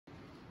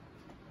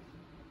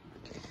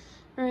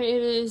Alright,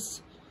 it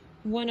is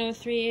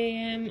 1:03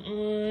 a.m.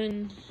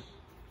 on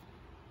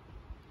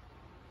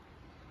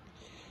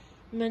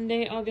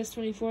Monday, August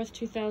 24th,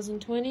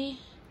 2020.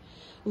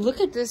 Look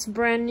at this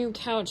brand new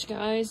couch,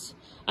 guys.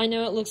 I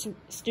know it looks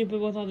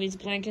stupid with all these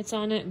blankets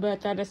on it,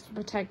 but that is to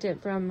protect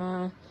it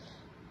from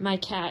my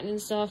cat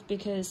and stuff,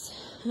 because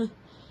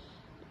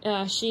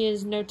she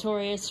is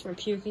notorious for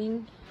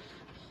puking.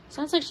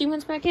 Sounds like she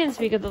went back in,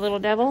 speak of the little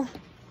devil.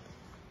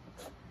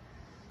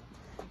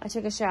 I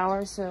took a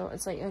shower, so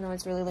it's like, I know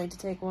it's really late to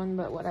take one,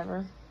 but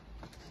whatever.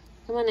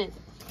 Come on in.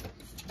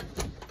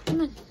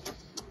 Come on.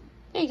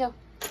 There you go.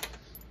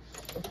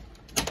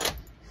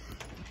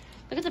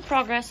 Look at the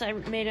progress I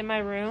made in my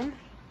room.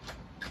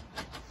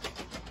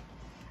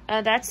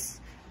 That's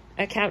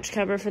a couch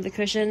cover for the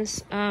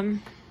cushions.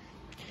 But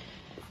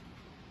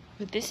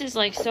this is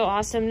like so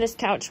awesome. This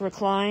couch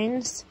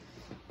reclines.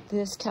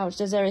 This couch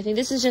does everything.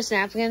 This is just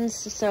napkins,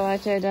 so I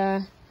could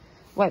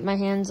wipe my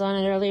hands on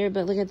it earlier,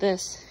 but look at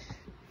this.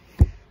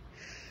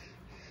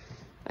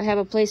 I have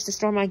a place to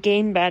store my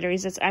game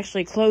batteries that's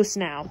actually close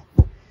now.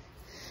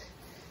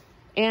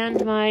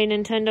 And my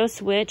Nintendo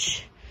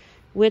Switch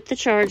with the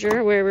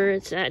charger, wherever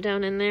it's at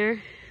down in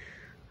there.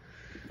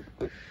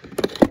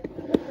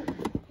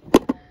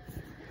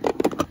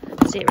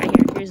 See it right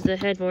here. Here's the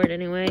headboard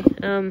anyway.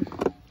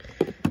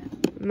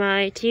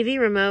 My TV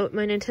remote,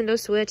 my Nintendo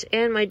Switch,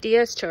 and my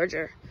DS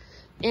charger.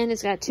 And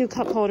it's got 2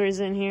 cup holders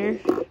in here.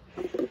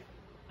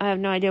 I have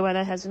no idea why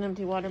that has an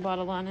empty water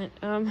bottle on it.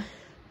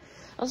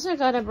 Also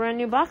got a brand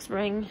new box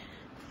spring.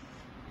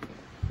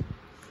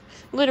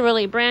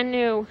 Literally brand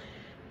new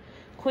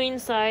queen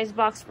size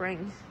box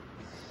spring.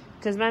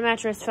 Because my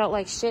mattress felt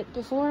like shit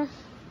before.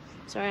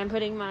 Sorry, I'm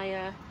putting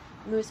my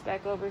moose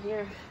back over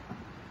here.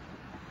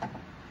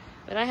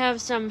 But I have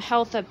some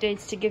health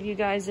updates to give you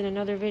guys in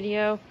another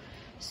video.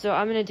 So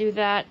I'm going to do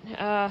that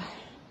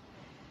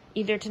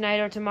either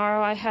tonight or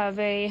tomorrow. I have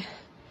a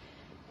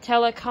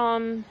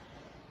telecom,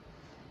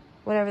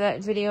 whatever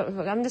that video,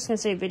 I'm just going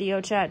to say video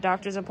chat,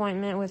 doctor's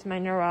appointment with my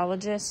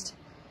neurologist.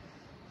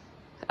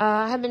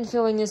 I have been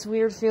feeling this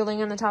weird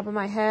feeling on the top of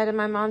my head, and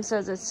my mom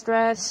says it's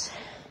stress.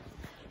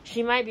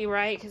 She might be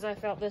right, because I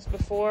felt this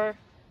before,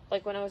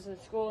 like when I was in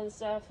school and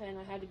stuff, and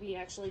I had to be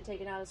actually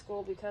taken out of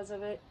school because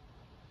of it.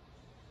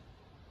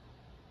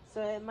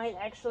 So it might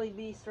actually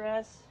be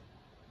stress.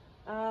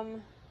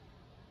 But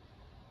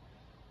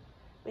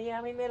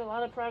yeah, we made a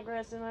lot of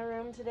progress in my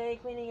room today,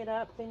 cleaning it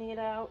up, cleaning it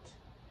out.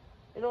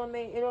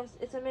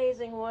 It's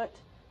amazing what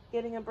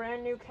getting a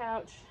brand new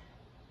couch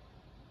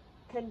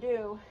can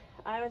do.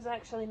 I was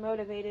actually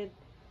motivated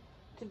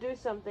to do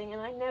something,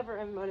 and I never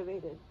am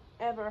motivated.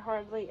 Ever,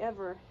 hardly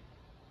ever.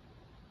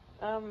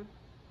 My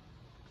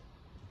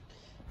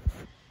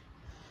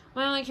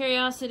only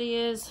curiosity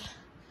is,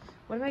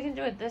 what am I going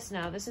to do with this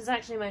now? This is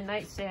actually my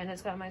nightstand.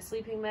 It's got my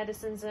sleeping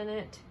medicines in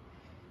it.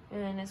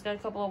 And it's got a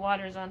couple of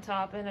waters on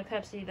top and a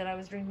Pepsi that I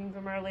was drinking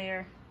from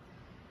earlier.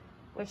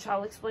 Which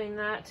I'll explain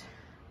that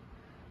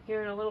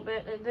here in a little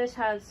bit. And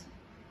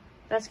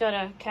that's got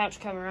a couch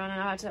cover on it.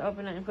 I'll have to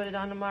open it and put it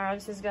on tomorrow.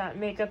 This has got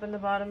makeup in the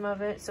bottom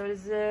of it. So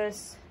does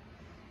this.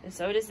 And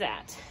so does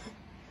that.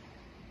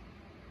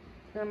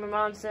 And my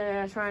mom's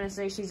trying to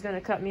say she's going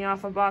to cut me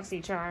off a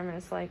BoxyCharm. And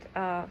it's like,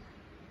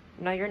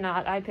 no, you're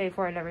not. I pay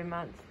for it every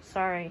month.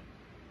 Sorry.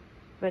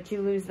 But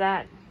you lose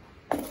that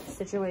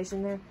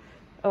situation there.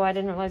 Oh, I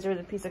didn't realize there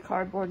was a piece of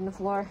cardboard in the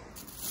floor.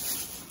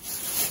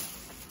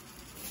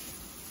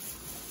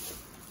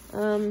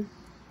 I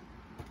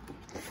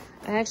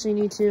actually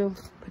need to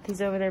put these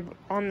over there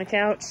on the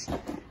couch.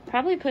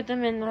 Probably put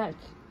them in that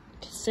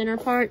center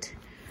part.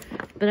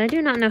 But I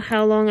do not know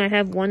how long I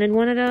have wanted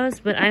one of those.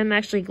 But I'm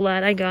actually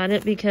glad I got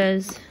it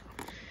because...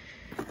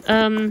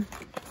 I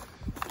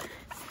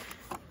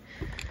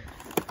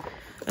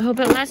hope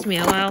it lasts me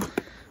a while.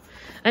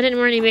 I didn't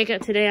wear any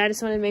makeup today. I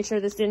just wanted to make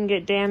sure this didn't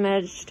get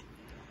damaged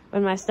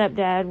when my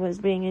stepdad was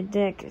being a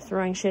dick,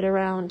 throwing shit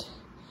around.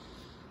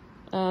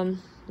 The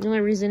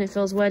only reason it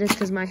feels wet is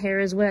because my hair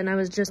is wet and I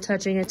was just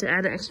touching it to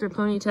add an extra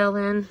ponytail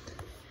in.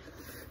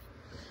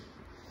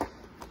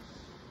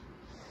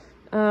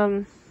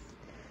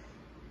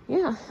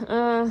 Yeah,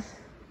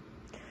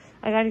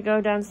 I gotta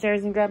go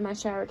downstairs and grab my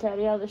shower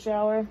caddy out of the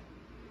shower.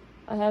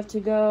 I have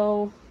to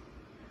go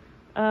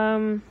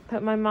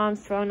put my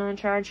mom's phone on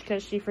charge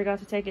because she forgot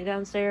to take it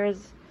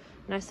downstairs.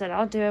 And I said,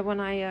 I'll do it when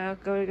I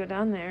go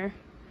down there.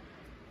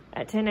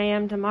 At 10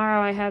 a.m.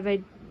 tomorrow, I have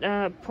a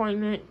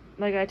appointment,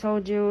 like I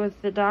told you,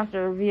 with the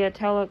doctor via I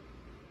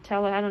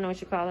don't know what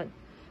you call it.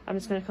 I'm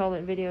just going to call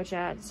it video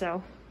chat.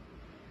 So,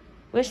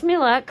 wish me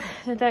luck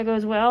that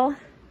goes well.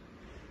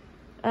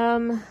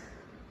 I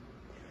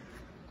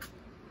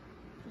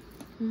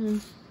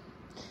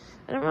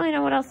don't really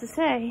know what else to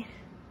say.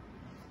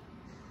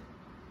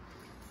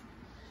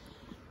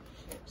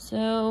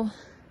 So,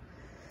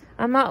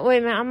 I'm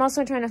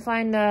also trying to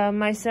find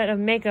my set of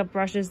makeup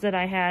brushes that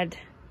I had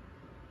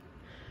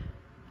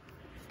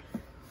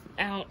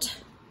out.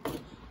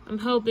 I'm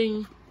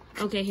hoping,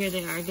 okay, here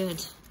they are,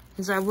 good.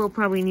 Because I will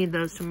probably need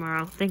those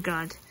tomorrow, thank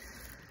God.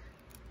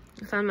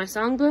 I found my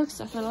songbooks.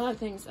 I found a lot of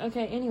things.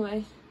 Okay,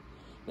 anyway.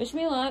 Wish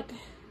me luck.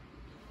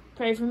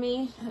 Pray for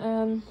me.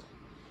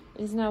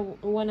 It's now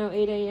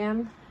 1:08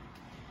 a.m.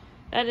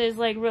 That is,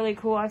 like, really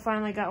cool. I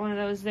finally got one of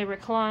those. They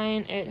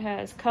recline. It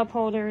has cup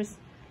holders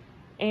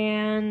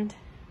and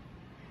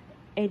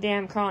a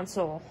damn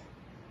console.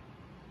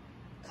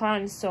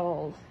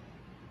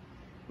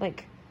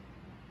 Like,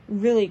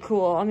 really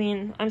cool. I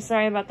mean, I'm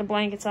sorry about the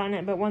blankets on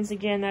it, but once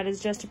again, that is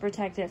just to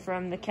protect it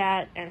from the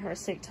cat and her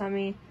sick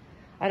tummy.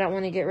 I don't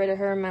want to get rid of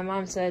her. My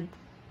mom said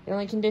the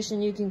only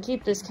condition you can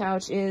keep this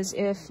couch is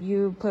if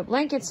you put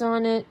blankets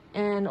on it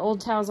and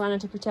old towels on it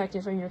to protect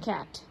it from your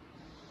cat.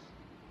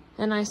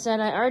 And I said,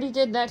 I already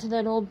did that to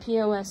that old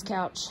POS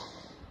couch.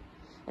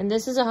 And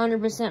this is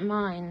 100%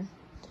 mine.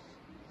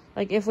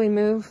 Like, if we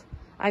move,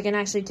 I can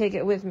actually take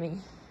it with me,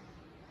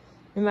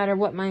 no matter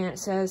what my aunt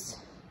says.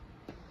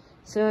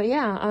 So,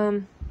 yeah,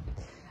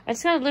 I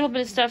just got a little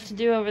bit of stuff to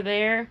do over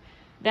there.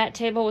 That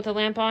table with the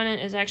lamp on it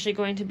is actually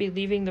going to be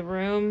leaving the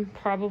room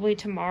probably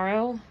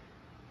tomorrow.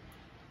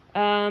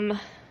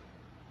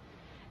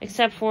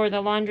 Except for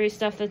the laundry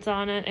stuff that's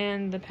on it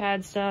and the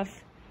pad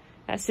stuff.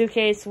 That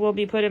suitcase will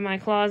be put in my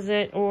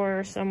closet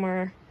or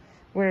somewhere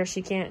where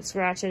she can't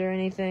scratch it or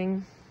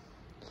anything.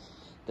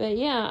 But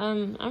yeah,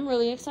 I'm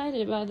really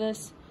excited about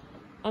this.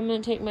 I'm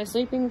going to take my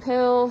sleeping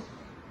pill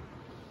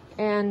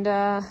and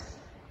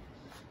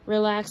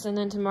relax, and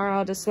then tomorrow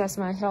I'll discuss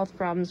my health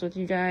problems with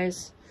you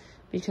guys,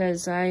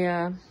 because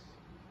oh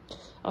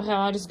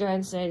hell, I'll just go ahead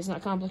and say it's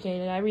not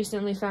complicated. I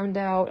recently found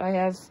out I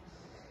have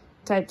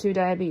type 2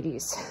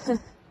 diabetes.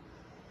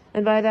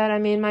 And by that I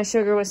mean my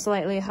sugar was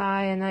slightly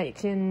high, and that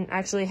can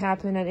actually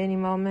happen at any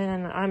moment,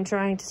 and I'm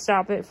trying to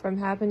stop it from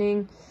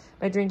happening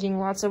by drinking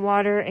lots of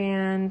water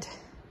and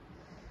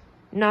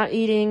not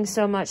eating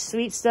so much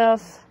sweet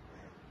stuff.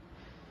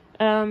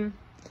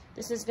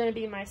 This is going to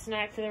be my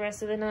snack for the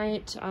rest of the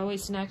night. I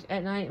always snack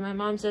at night. My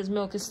mom says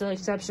milk is still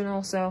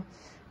exceptional, so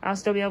I'll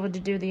still be able to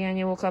do the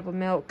annual cup of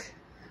milk.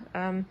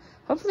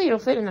 Hopefully it'll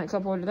fit in that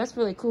cup holder. That's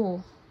really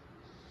cool.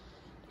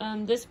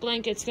 This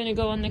blanket's going to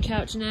go on the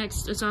couch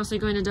next. It's also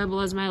going to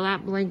double as my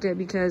lap blanket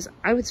because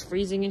I was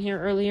freezing in here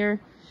earlier.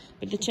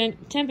 But the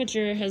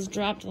temperature has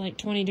dropped like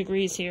 20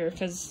 degrees here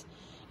because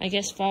I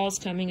guess fall's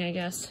coming, I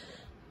guess.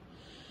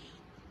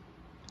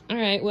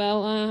 Alright,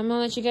 well, I'm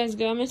gonna let you guys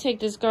go. I'm gonna take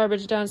this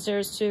garbage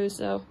downstairs too,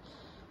 so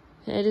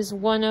it is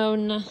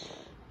 1:10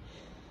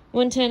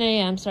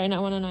 a.m. Sorry,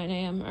 not 1:09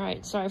 a.m.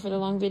 Alright, sorry for the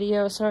long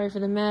video. Sorry for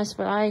the mess,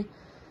 but I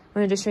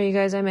wanted to show you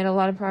guys I made a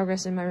lot of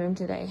progress in my room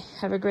today.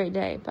 Have a great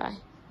day. Bye.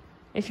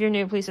 If you're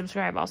new, please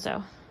subscribe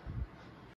also.